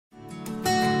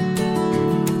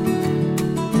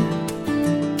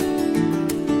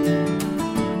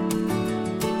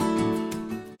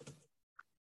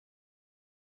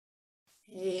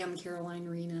I'm Caroline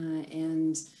Rena,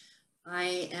 and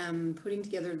I am putting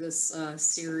together this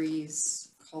series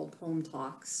called Poem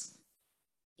Talks.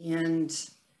 And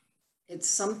it's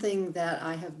something that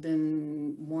I have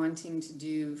been wanting to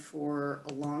do for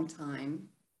a long time.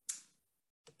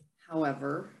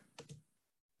 However,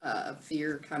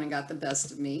 fear kind of got the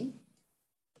best of me,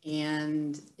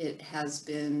 and it has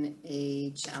been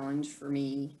a challenge for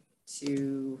me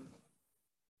to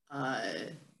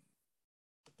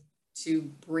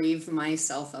brave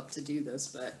myself up to do this.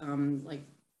 But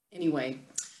anyway,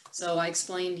 so I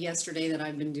explained yesterday that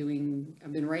I've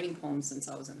been writing poems since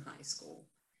I was in high school.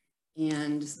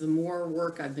 And the more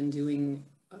work I've been doing,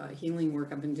 healing work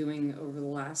I've been doing over the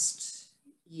last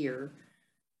year,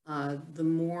 the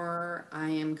more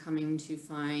I am coming to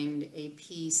find a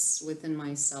peace within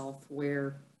myself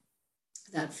where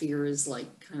that fear is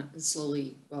like kind of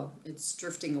slowly, well, it's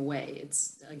drifting away.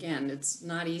 It's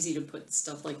not easy to put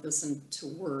stuff like this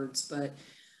into words, but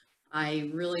I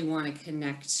really want to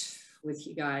connect with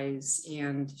you guys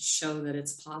and show that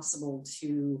it's possible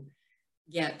to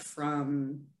get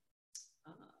from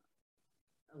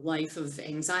a life of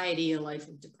anxiety, a life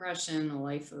of depression, a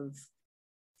life of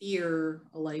fear,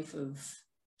 a life of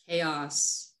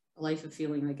chaos, a life of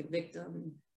feeling like a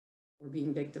victim or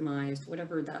being victimized,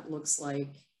 whatever that looks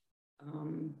like,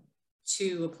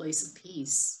 to a place of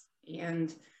peace.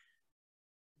 And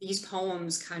these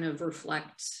poems kind of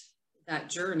reflect that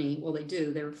journey. Well, they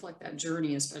do. They reflect that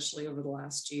journey, especially over the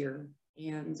last year.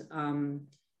 And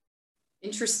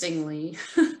interestingly,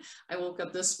 I woke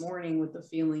up this morning with the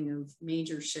feeling of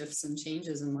major shifts and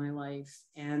changes in my life.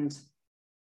 And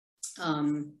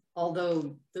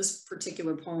although this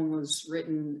particular poem was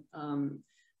written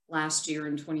last year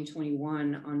in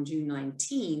 2021 on June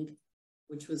 19th,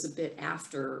 which was a bit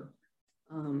after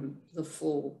the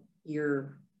full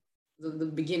year, the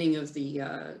beginning of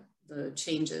the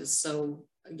changes. So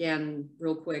again,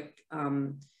 real quick,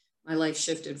 my life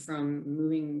shifted from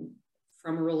moving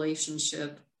from a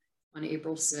relationship on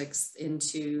April 6th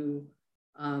into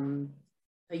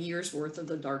a year's worth of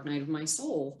the dark night of my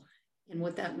soul. And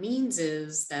what that means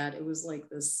is that it was like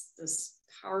this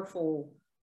powerful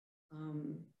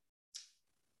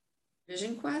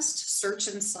vision quest, search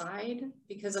inside,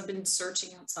 because I've been searching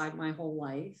outside my whole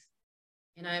life.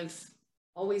 And I've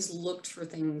always looked for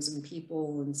things and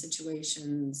people and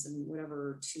situations and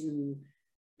whatever to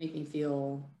make me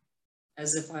feel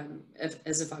as if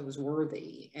I was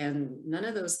worthy. And none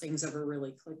of those things ever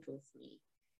really clicked with me.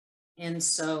 And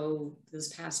so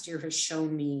this past year has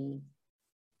shown me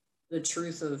the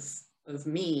truth of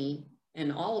me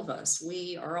and all of us.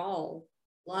 We are all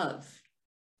love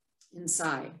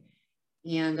inside.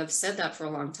 And I've said that for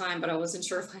a long time, but I wasn't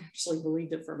sure if I actually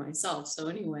believed it for myself. So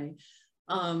anyway,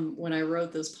 when I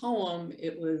wrote this poem,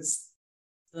 it was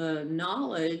the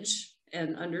knowledge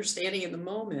and understanding in the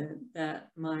moment that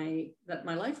my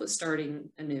life was starting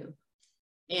anew.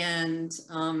 And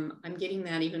I'm getting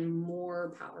that even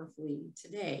more powerfully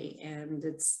today. And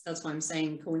that's why I'm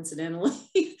saying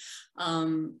coincidentally,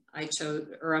 I'm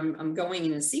going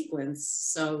in a sequence.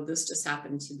 So this just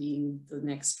happened to be the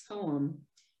next poem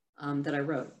that I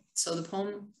wrote. So the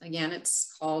poem, again,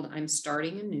 it's called I'm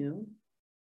Starting Anew.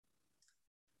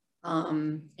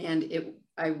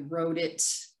 I wrote it,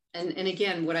 and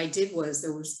again, what I did was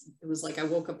it was like I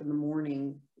woke up in the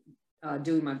morning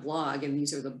doing my blog, and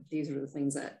these are the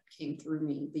things that came through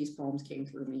me. These poems came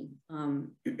through me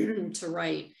to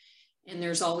write. And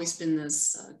there's always been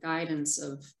this guidance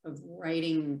of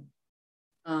writing,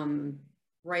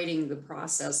 writing the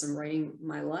process and writing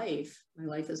my life. My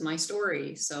life is my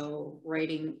story. So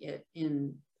writing it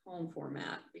in poem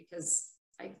format, because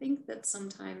I think that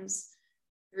sometimes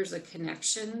there's a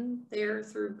connection there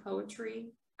through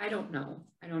poetry. I don't know.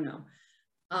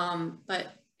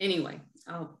 But anyway,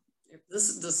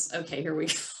 okay, here we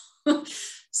go.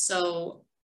 So,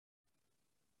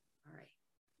 all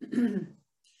right.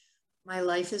 My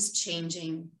life is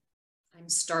changing. I'm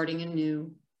starting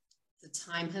anew. The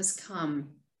time has come,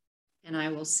 and I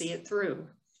will see it through.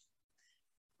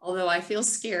 Although I feel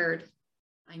scared,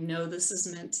 I know this is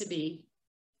meant to be.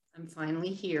 I'm finally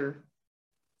here,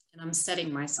 and I'm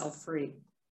setting myself free.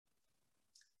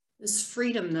 This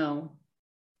freedom, though,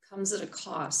 comes at a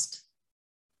cost,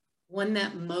 one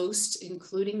that most,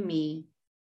 including me,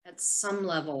 at some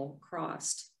level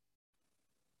crossed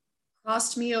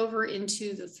me over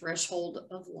into the threshold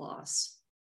of loss.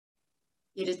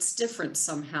 Yet it's different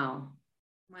somehow.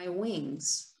 My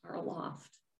wings are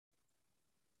aloft.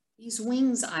 These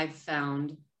wings I've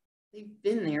found, they've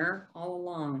been there all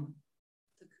along.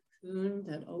 The cocoon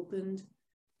that opened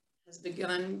has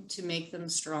begun to make them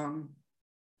strong.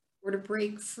 or to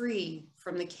break free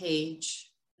from the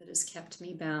cage that has kept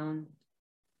me bound.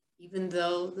 Even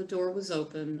though the door was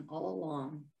open all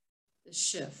along, the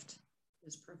shift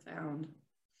is profound.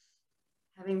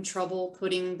 Having trouble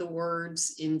putting the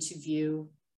words into view,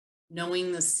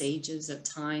 knowing the sages at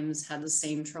times had the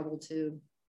same trouble too.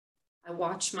 I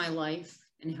watch my life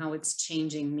and how it's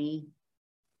changing me.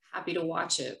 Happy to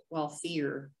watch it while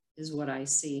fear is what I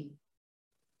see.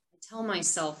 I tell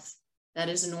myself that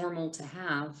is normal to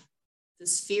have,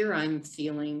 this fear I'm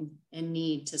feeling and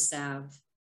need to salve.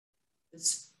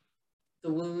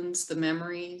 The wounds, the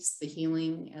memories, the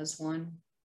healing as one,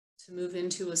 to move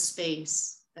into a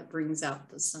space that brings out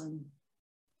the sun.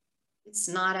 It's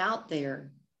not out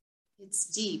there, it's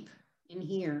deep in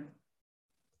here.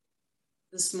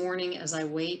 This morning, as I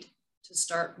wait to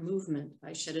start movement,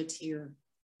 I shed a tear.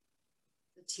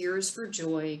 The tear is for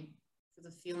joy, for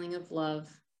the feeling of love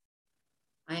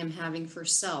I am having for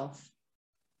self,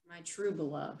 my true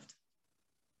beloved.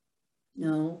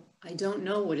 No, I don't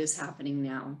know what is happening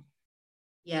now.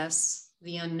 Yes,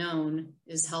 the unknown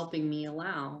is helping me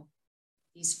allow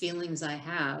these feelings I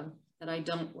have that I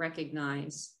don't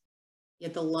recognize,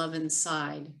 yet the love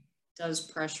inside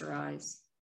does pressurize.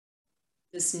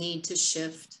 This need to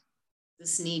shift,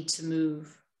 this need to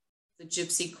move. The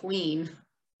gypsy queen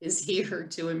is here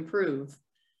to improve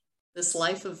this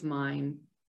life of mine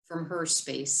from her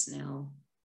space now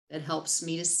that helps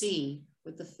me to see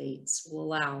what the fates will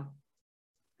allow.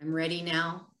 I'm ready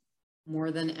now, more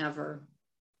than ever.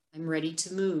 I'm ready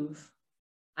to move.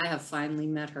 I have finally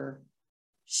met her.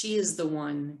 She is the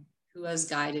one who has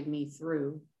guided me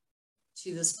through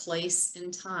to this place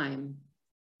in time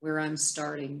where I'm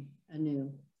starting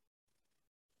anew.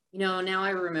 You know, now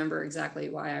I remember exactly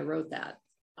why I wrote that.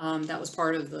 That was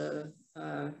part of the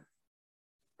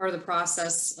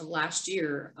process of last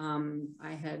year.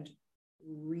 I had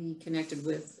reconnected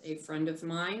with a friend of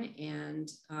mine,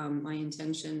 and my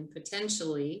intention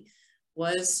potentially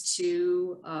was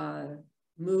to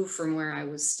move from where I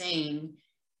was staying,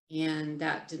 and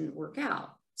that didn't work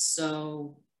out.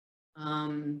 So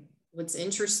what's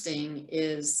interesting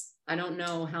is, I don't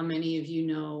know how many of you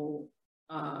know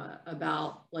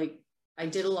about, like, I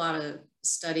did a lot of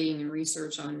studying and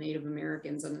research on Native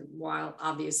Americans, and while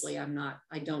obviously I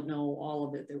don't know all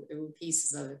of it, there were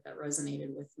pieces of it that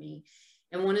resonated with me.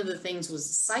 And one of the things was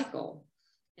the cycle,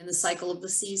 and the cycle of the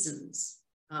seasons,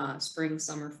 spring,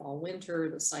 summer, fall, winter,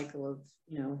 the cycle of,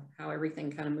 you know, how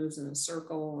everything kind of moves in a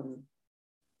circle, and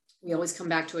we always come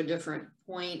back to a different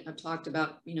point. I've talked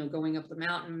about, you know, going up the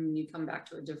mountain, you come back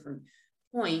to a different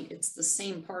point. It's the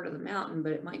same part of the mountain,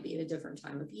 but it might be at a different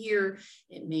time of year.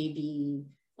 It may be,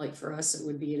 like for us, it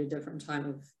would be at a different time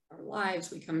of our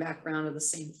lives. We come back around to the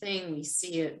same thing. We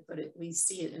see it, but we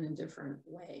see it in a different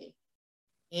way.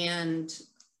 And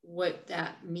what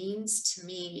that means to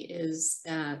me is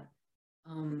that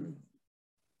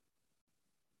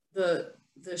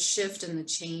the shift and the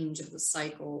change of the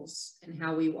cycles and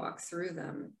how we walk through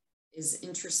them is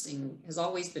interesting, has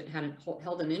always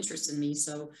held an interest in me.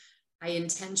 So I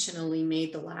intentionally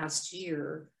made the last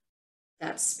year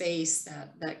that space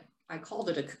that I called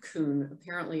it a cocoon.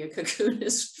 Apparently a cocoon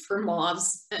is for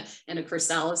moths and a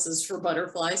chrysalis is for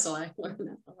butterflies. So I learned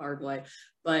that the hard way,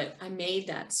 but I made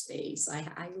that space.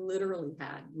 I literally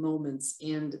had moments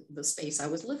in the space I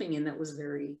was living in that was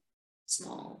very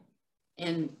small,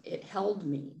 and it held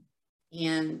me,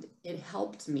 and it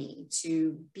helped me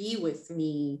to be with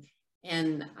me.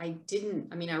 And I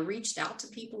reached out to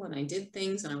people and I did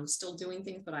things and I was still doing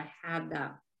things, but I had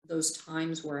those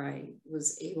times where I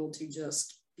was able to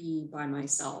just be by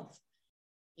myself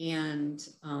and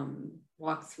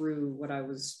walk through what I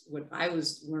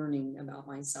was learning about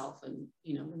myself and,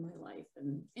 you know, in my life.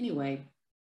 And anyway,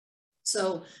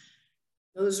 so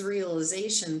those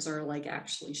realizations are like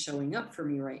actually showing up for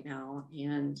me right now.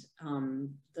 And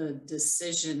the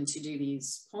decision to do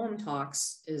these poem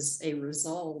talks is a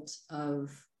result of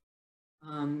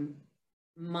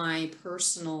my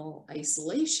personal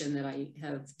isolation that I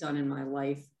have done in my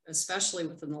life, especially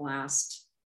within the last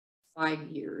 5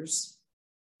 years.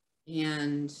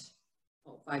 And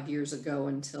 5 years ago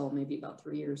until maybe about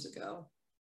 3 years ago.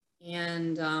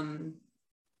 And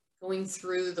going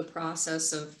through the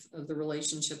process of the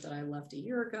relationship that I left a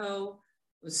year ago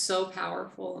was so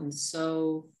powerful. And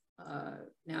so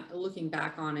now looking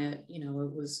back on it, you know,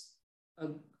 it was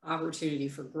an opportunity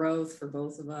for growth for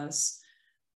both of us.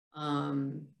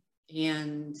 And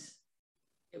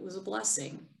it was a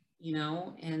blessing, you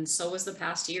know, and so was the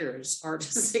past year. As hard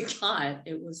as it got,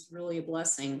 it was really a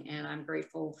blessing. And I'm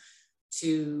grateful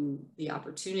to the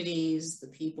opportunities, the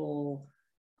people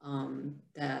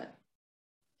that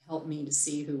helped me to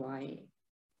see who I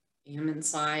am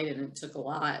inside, and it took a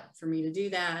lot for me to do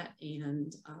that.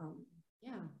 And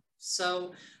yeah,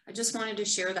 so I just wanted to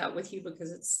share that with you,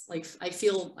 because it's like, I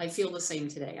feel the same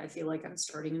today. I feel like I'm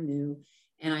starting anew,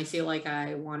 and I feel like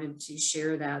I wanted to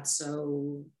share that.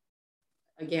 So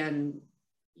again,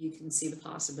 you can see the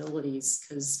possibilities,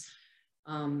 because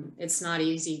it's not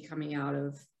easy coming out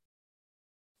of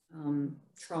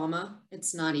trauma.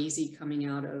 It's not easy coming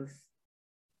out of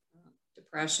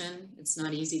depression. It's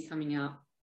not easy coming out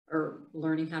or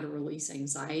learning how to release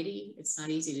anxiety. It's not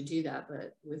easy to do that,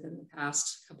 but within the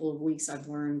past couple of weeks, I've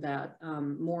learned that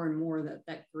more and more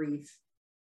that grief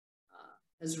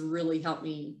has really helped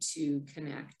me to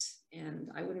connect. And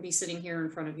I wouldn't be sitting here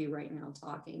in front of you right now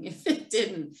talking if it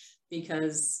didn't,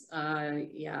 because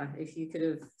yeah, if you could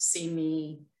have seen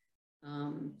me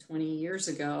 20 years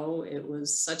ago, it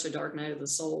was such a dark night of the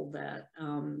soul that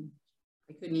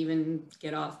I couldn't even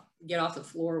get off the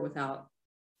floor without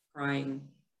crying.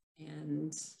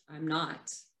 And I'm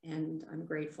not, and I'm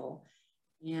grateful,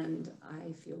 and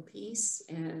I feel peace,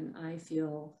 and I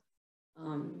feel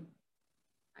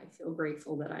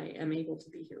grateful that I am able to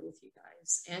be here with you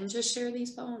guys and just share these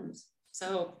poems.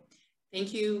 So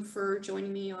thank you for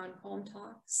joining me on Poem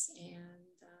Talks, and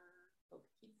hope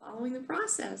you keep following the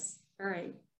process. All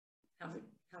right,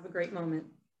 have a great moment.